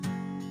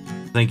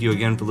Thank you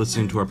again for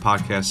listening to our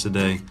podcast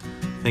today.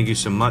 Thank you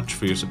so much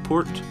for your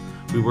support.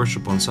 We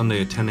worship on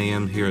Sunday at 10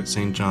 a.m. here at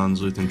St.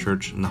 John's Lutheran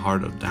Church in the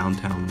heart of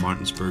downtown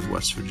Martinsburg,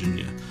 West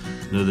Virginia.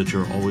 Know that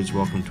you're always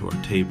welcome to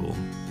our table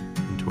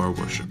and to our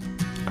worship.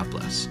 God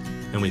bless.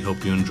 And we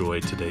hope you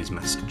enjoy today's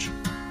message.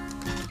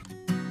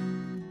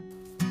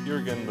 Here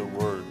again the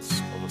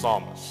words of the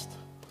psalmist.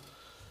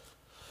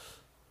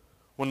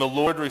 When the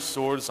Lord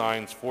restored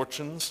Zion's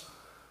fortunes,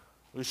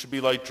 we should be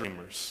like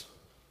dreamers.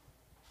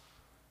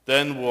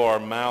 Then will our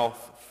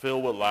mouth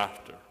fill with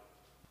laughter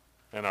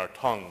and our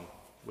tongue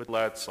with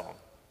glad song.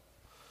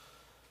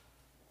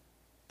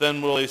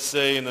 Then will they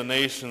say in the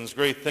nations,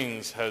 great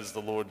things has the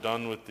Lord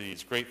done with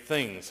these. Great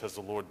things has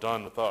the Lord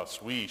done with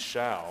us. We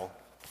shall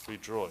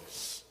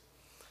rejoice.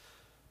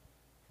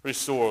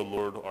 Restore,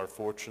 Lord, our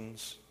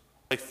fortunes,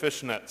 like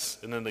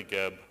fishnets in the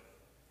Negeb.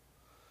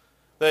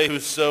 They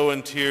who sow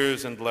in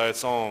tears and glad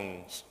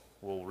songs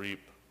will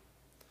reap.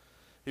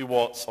 He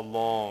walks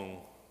along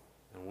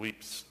and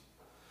weeps,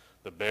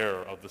 the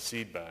bearer of the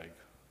seed bag.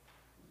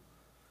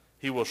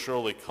 He will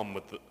surely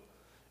come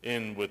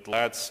in with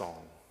glad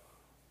song,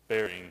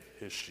 bearing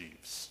his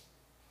sheaves.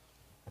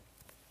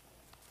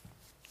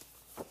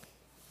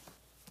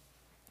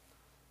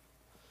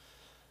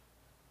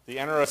 The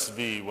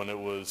NRSV, when it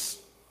was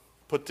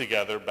put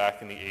together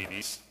back in the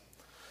 80s,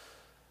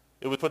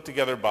 it was put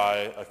together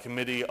by a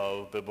committee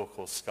of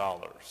biblical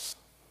scholars.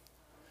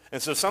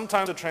 And so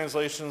sometimes the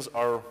translations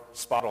are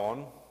spot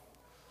on.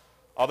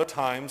 Other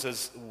times,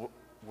 as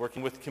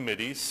working with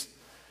committees,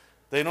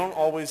 they don't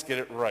always get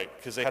it right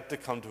because they have to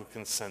come to a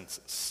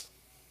consensus.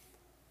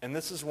 And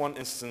this is one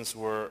instance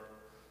where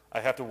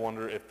I have to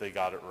wonder if they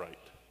got it right.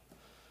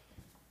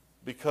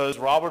 Because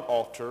Robert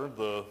Alter,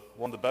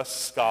 one of the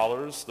best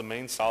scholars, the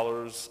main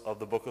scholars of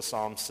the book of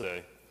Psalms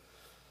today,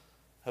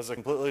 has a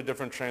completely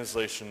different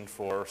translation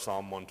for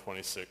Psalm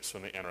 126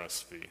 from the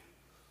NRSV.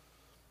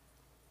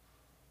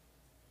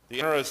 The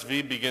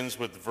NRSV begins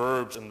with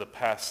verbs in the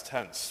past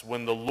tense,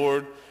 when the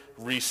Lord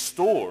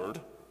restored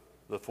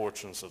the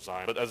fortunes of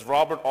Zion. But as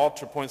Robert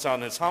Alter points out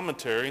in his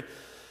commentary,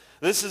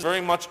 this is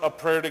very much a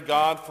prayer to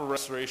God for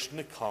restoration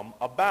to come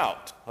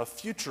about, a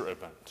future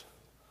event.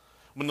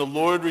 When the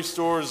Lord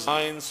restores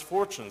Zion's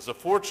fortunes, the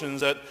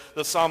fortunes that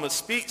the psalmist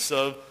speaks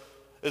of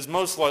is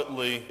most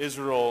likely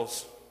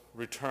Israel's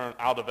return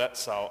out of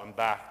exile and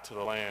back to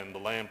the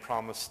land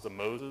promised to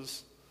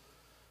Moses,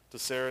 to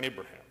Sarah and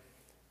Abraham.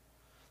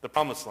 The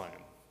promised land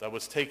that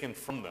was taken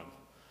from them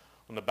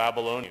when the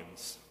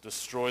Babylonians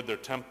destroyed their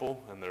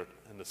temple and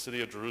the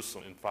city of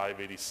Jerusalem in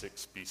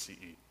 586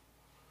 BCE.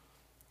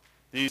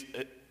 These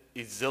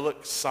exilic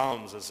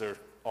psalms, as they're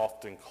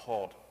often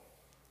called,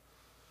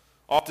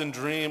 often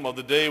dream of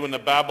the day when the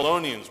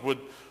Babylonians would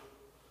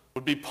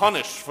be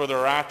punished for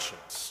their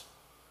actions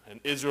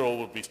and Israel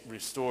would be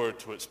restored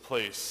to its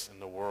place in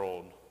the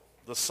world.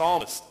 The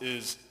psalmist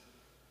is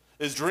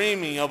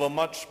dreaming of a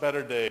much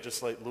better day,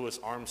 just like Louis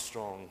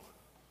Armstrong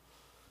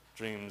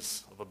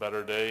dreams of a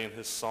better day in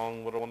his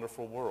song, What a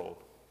Wonderful World.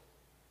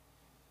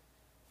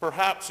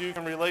 Perhaps you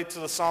can relate to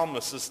the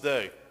psalmist this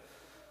day,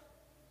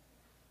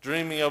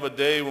 dreaming of a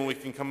day when we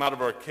can come out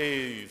of our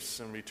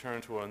caves and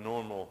return to a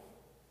normal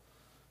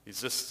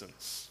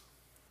existence.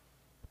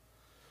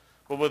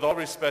 But with all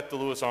respect to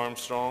Louis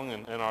Armstrong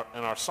and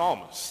our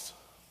psalmist,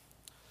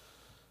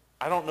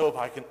 I don't know if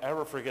I can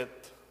ever forget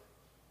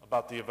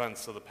about the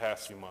events of the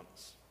past few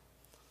months.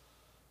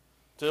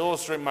 To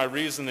illustrate my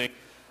reasoning,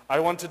 I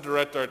want to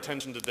direct our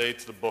attention today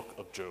to the book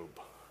of Job.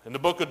 In the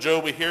book of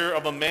Job, we hear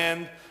of a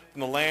man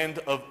from the land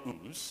of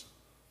Uz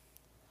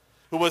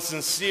who was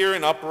sincere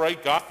and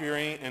upright,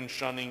 God-fearing and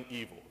shunning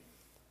evil.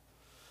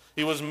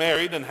 He was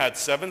married and had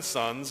 7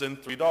 sons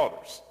and 3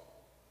 daughters.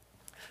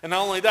 And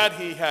not only that,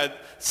 he had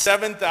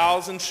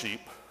 7,000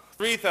 sheep,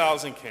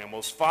 3,000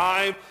 camels,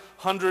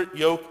 500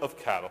 yoke of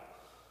cattle,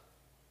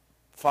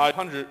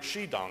 500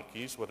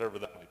 she-donkeys, whatever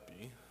that might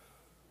be,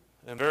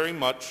 and very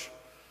much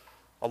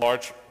a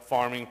large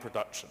farming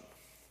production.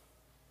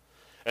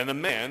 And the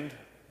man,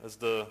 as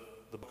the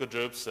book of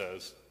Job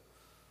says,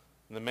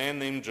 the man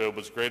named Job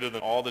was greater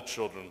than all the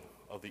children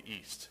of the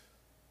East.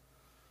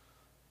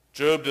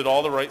 Job did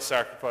all the right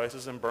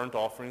sacrifices and burnt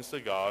offerings to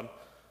God.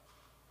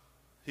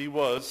 He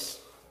was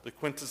the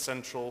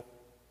quintessential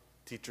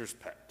teacher's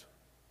pet.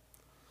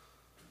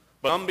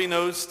 But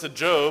unbeknownst to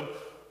Job,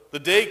 the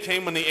day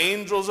came when the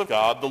angels of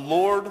God, the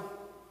Lord,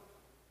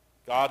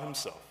 God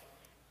himself,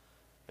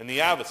 and the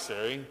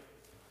adversary,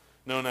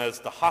 known as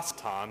the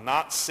Hasatan,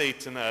 not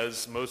Satan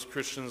as most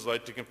Christians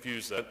like to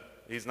confuse that.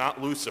 He's not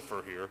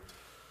Lucifer here.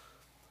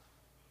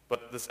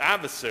 But this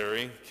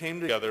adversary came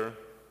together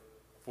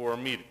for a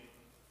meeting.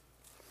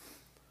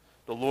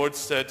 The Lord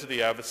said to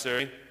the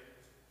adversary,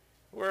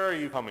 "Where are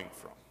you coming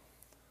from?"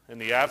 And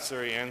the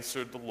adversary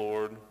answered the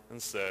Lord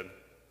and said,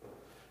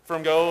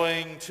 "From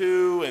going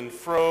to and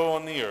fro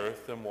on the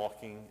earth and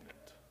walking in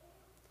it."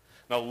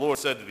 Now the Lord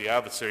said to the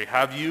adversary,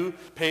 "Have you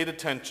paid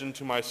attention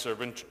to my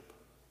servant Job?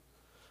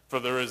 For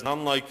there is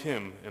none like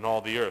him in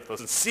all the earth, a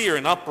sincere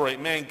and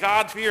upright man,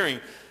 God-fearing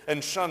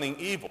and shunning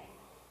evil.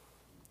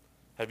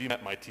 Have you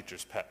met my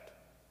teacher's pet,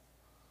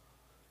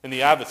 And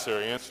the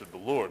adversary answered the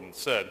Lord and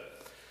said,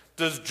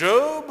 "Does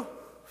Job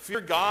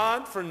fear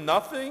God for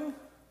nothing?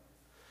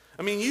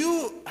 I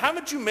mean,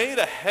 haven't you made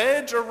a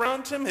hedge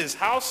around him, his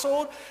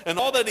household, and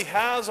all that he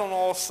has on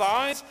all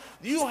sides?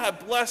 You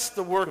have blessed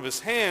the work of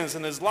his hands,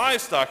 and his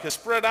livestock has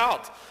spread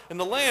out in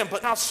the land.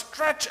 But now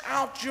stretch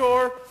out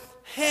your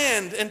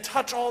hand and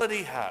touch all that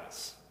he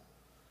has.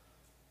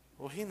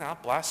 Will he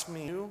not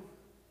blaspheme you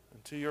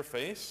into your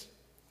face?"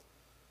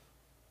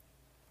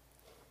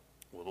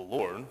 Well, the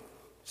Lord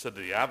said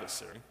to the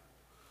adversary,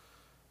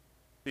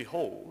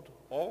 "Behold,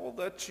 all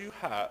that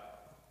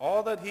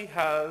he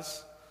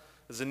has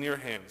is in your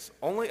hands.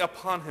 Only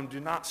upon him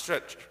do not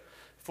stretch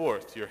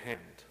forth your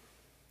hand."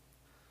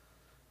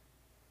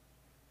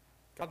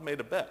 God made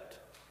a bet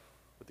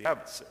with the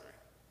adversary.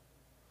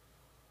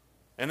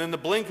 And in the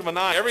blink of an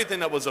eye, everything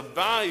that was of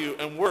value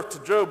and worth to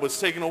Job was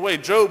taken away.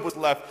 Job was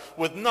left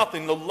with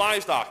nothing. The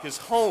livestock, his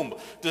home,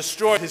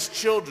 destroyed, his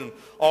children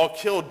all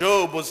killed.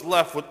 Job was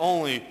left with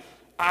only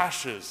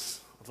ashes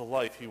of the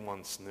life he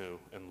once knew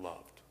and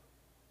loved.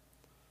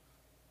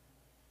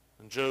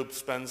 And Job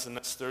spends the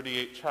next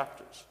 38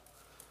 chapters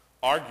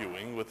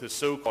arguing with his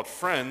so-called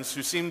friends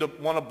who seem to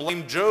want to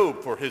blame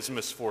Job for his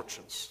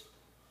misfortunes,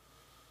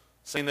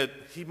 saying that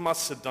he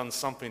must have done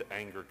something to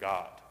anger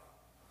God.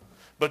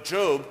 But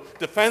Job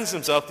defends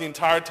himself the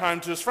entire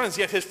time to his friends,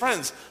 yet his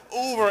friends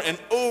over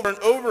and over and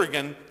over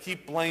again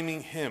keep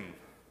blaming him.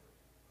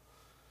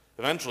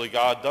 Eventually,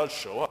 God does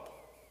show up.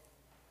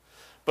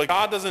 But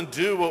God doesn't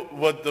do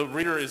what the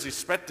reader is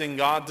expecting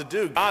God to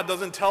do. God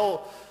doesn't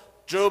tell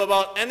Job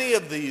about any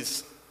of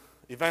these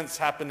events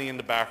happening in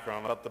the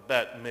background, about the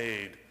bet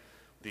made,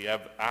 the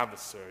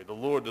adversary. The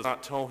Lord does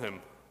not tell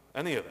him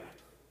any of that.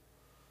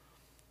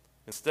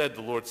 Instead,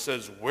 the Lord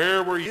says,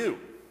 "Where were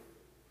you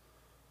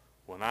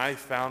when I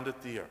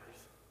founded the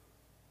earth?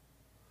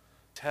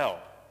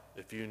 Tell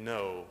if you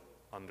know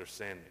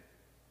understanding."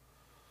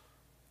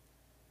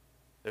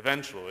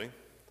 Eventually,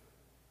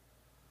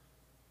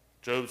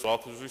 Job's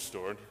wealth is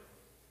restored.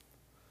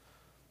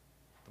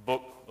 The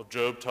book of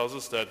Job tells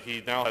us that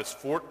he now has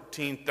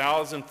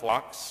 14,000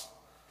 flocks,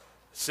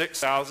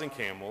 6,000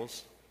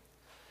 camels,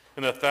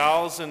 and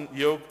 1,000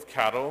 yoke of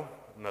cattle,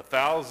 and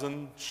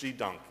 1,000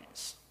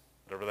 she-donkeys,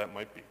 whatever that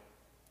might be.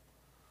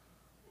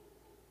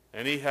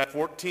 And he had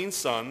 14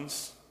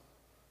 sons,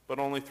 but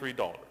only 3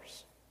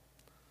 daughters.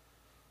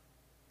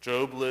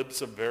 Job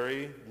lives a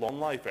very long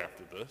life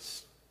after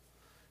this.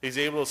 He's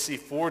able to see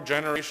 4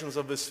 generations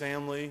of his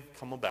family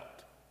come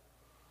about.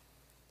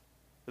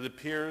 It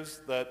appears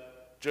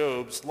that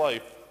Job's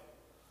life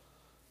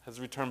has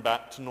returned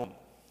back to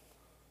normal.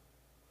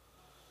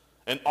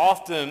 And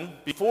often,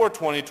 before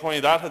 2020,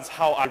 that is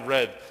how I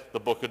read the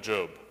book of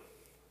Job.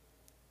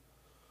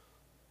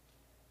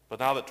 But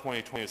now that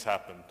 2020 has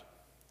happened,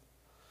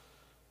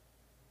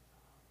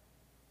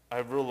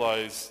 I've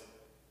realized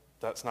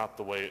that's not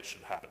the way it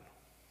should happen.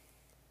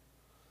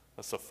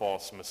 That's a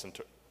false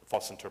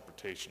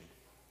interpretation.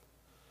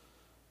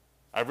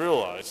 I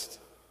realized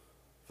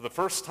for the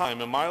first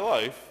time in my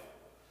life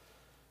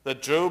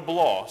that Job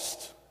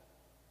lost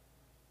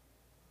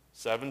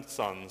 7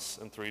 sons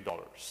and 3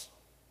 daughters.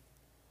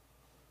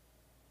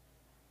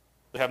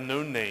 They have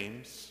no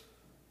names,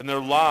 and their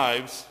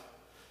lives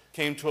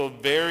came to a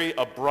very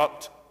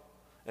abrupt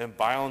and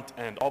violent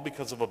end, all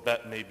because of a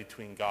bet made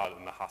between God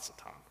and the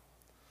Hasatan.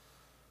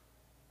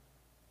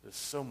 There's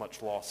so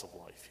much loss of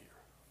life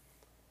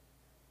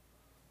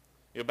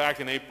here. Back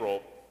in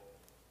April,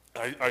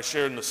 I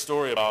shared in the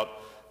story about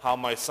how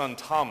my son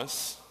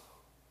Thomas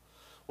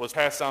was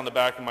passed down the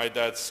back of my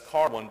dad's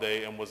car one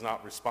day and was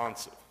not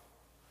responsive.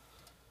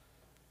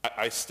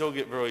 I still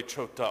get very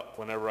choked up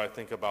whenever I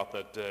think about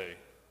that day.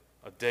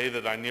 A day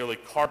that I nearly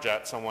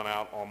carjacked someone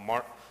out on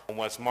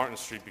West Martin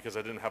Street because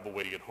I didn't have a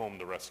way to get home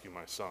to rescue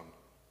my son.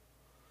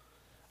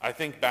 I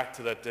think back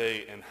to that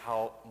day and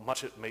how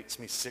much it makes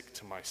me sick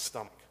to my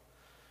stomach,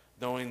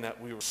 knowing that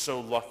we were so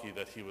lucky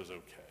that he was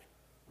okay.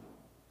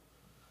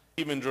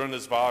 Even during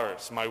this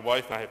virus, my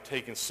wife and I have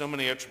taken so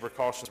many extra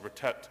precautions to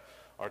protect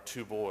our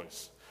 2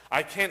 boys.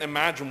 I can't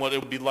imagine what it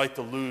would be like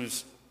to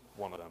lose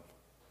one of them.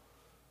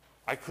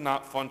 I could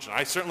not function.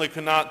 I certainly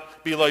could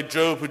not be like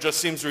Job, who just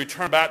seems to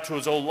return back to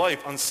his old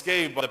life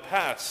unscathed by the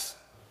past.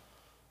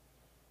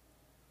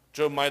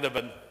 Job might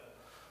have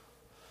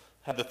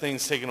had the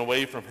things taken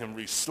away from him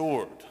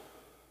restored.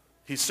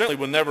 He certainly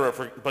would never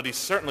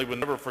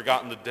have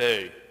forgotten the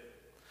day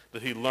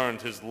that he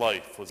learned his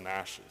life was in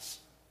ashes.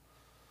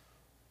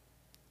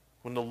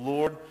 When the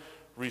Lord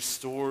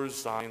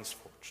restores Zion's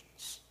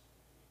fortunes,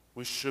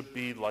 we should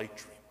be like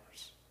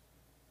dreamers.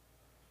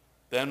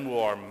 Then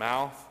will our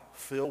mouth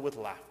fill with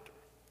laughter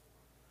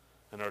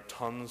and our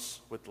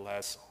tongues with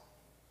glad song.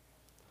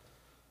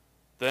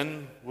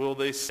 Then will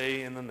they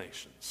say in the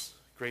nations,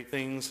 "Great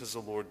things has the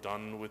Lord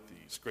done with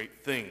these.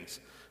 Great things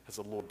has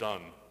the Lord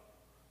done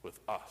with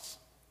us."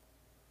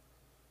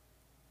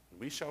 And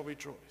we shall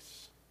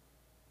rejoice.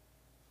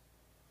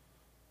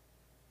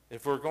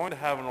 If we're going to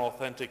have an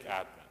authentic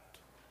Advent,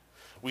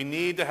 we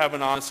need to have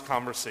an honest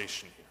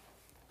conversation here.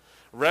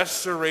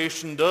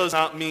 Restoration does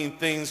not mean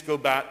things go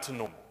back to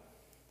normal.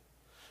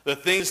 The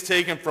things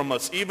taken from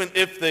us, even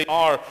if they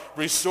are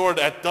restored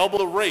at double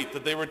the rate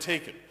that they were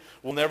taken,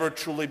 will never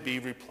truly be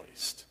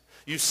replaced.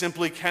 You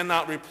simply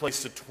cannot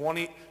replace the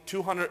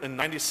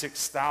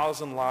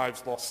 296,000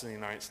 lives lost in the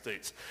United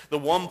States, the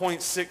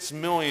 1.6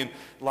 million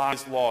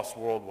lives lost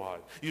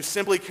worldwide. You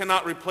simply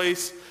cannot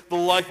replace the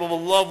life of a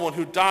loved one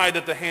who died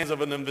at the hands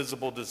of an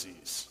invisible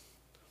disease.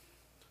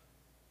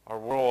 Our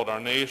world, our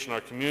nation,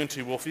 our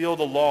community will feel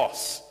the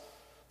loss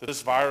that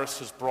this virus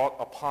has brought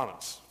upon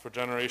us for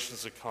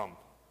generations to come.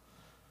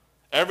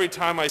 Every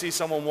time I see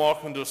someone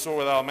walk into a store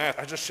without a mask,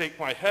 I just shake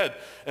my head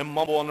and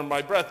mumble under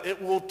my breath.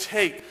 It will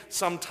take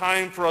some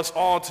time for us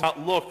all to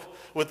not look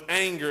with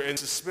anger and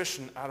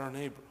suspicion at our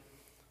neighbor.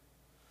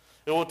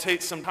 It will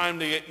take some time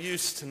to get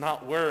used to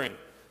not wearing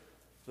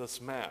this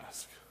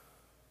mask.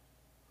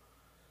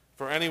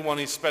 For anyone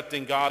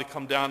expecting God to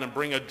come down and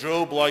bring a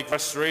Job-like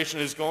restoration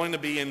is going to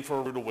be in for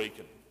a rude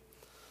awakening.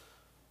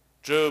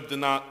 Job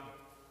did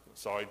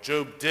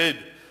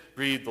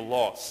grieve the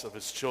loss of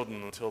his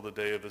children until the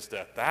day of his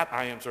death. That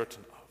I am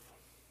certain of.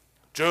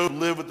 Job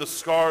lived with the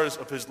scars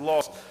of his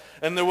loss,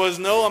 and there was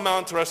no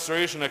amount of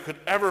restoration that could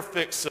ever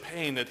fix the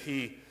pain that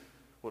he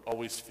would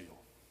always feel.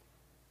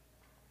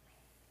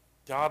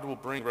 God will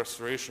bring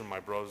restoration, my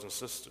brothers and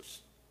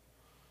sisters.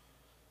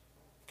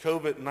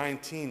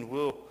 COVID-19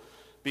 will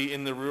be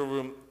in the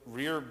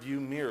rear view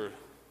mirror,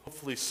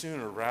 hopefully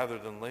sooner rather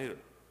than later.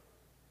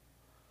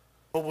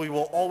 But we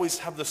will always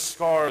have the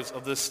scars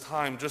of this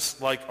time,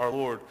 just like our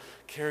Lord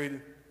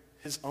carried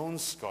his own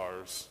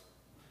scars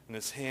in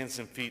his hands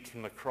and feet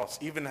from the cross,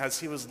 even as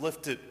he was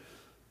lifted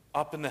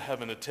up into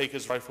heaven to take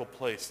his rightful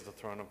place at the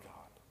throne of God.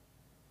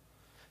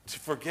 To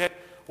forget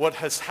what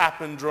has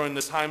happened during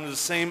this time is the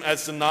same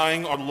as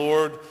denying our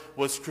Lord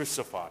was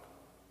crucified.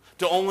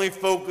 To only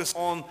focus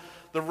on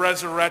the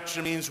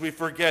resurrection means we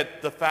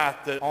forget the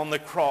fact that on the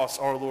cross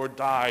our Lord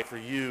died for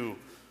you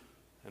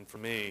and for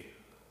me.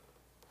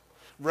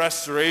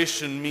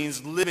 Restoration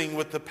means living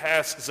with the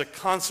past as a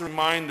constant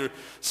reminder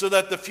so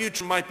that the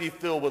future might be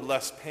filled with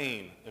less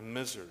pain and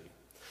misery.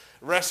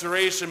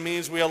 Restoration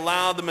means we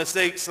allow the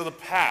mistakes of the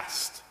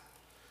past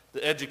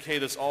to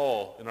educate us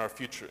all in our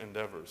future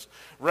endeavors.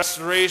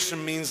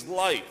 Restoration means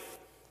life,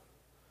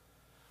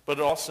 but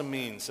it also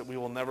means that we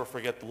will never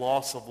forget the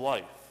loss of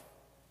life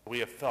we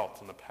have felt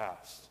in the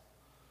past.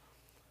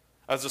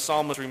 As the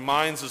psalmist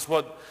reminds us,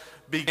 what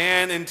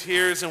began in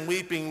tears and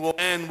weeping will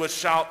end with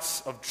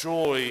shouts of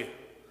joy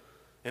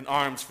and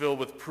arms filled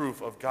with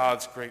proof of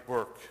God's great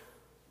work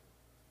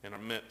in our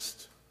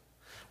midst.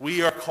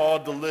 We are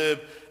called to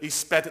live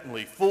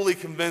expectantly, fully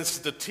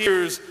convinced that the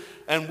tears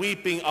and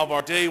weeping of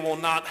our day will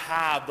not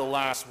have the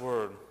last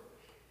word.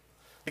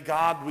 The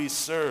God we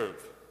serve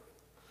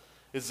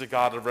is the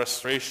God of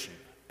restoration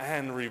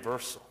and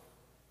reversal.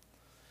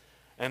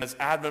 And as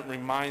Advent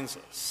reminds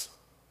us,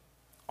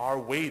 our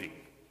waiting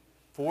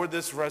for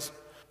this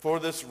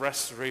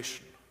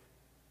restoration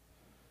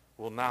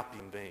will not be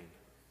in vain.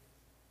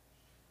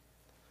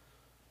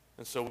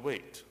 And so we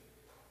wait,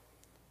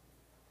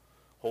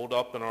 holed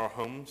up in our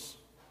homes,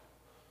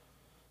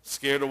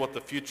 scared of what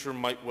the future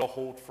might well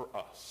hold for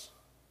us.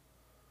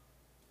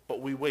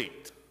 But we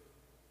wait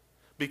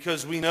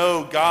because we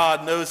know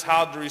God knows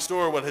how to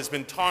restore what has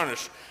been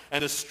tarnished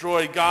and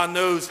destroyed. God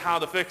knows how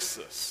to fix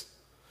this.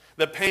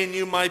 The pain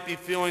you might be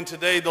feeling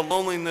today, the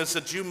loneliness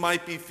that you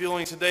might be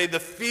feeling today, the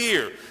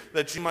fear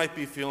that you might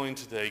be feeling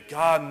today,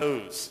 God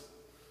knows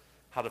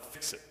how to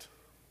fix it,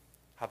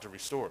 how to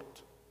restore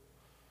it.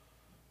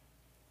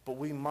 But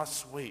we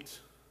must wait.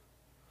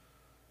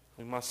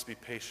 We must be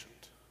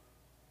patient.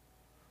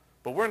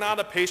 But we're not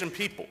a patient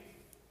people.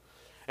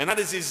 And that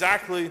is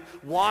exactly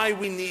why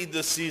we need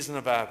this season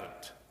of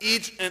Advent,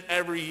 each and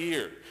every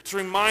year, to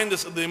remind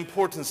us of the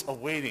importance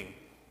of waiting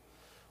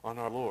on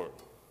our Lord.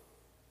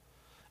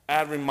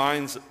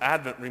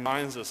 Advent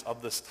reminds us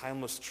of this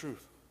timeless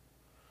truth.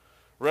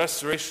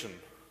 Restoration,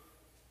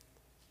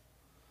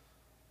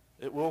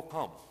 it will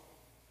come.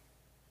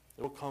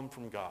 It will come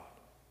from God.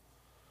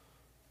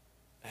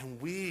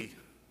 And we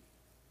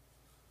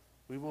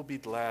will be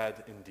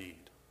glad indeed.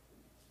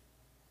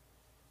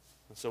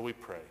 And so we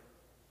pray.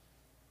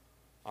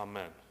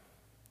 Amen.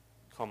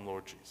 Come,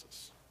 Lord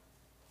Jesus.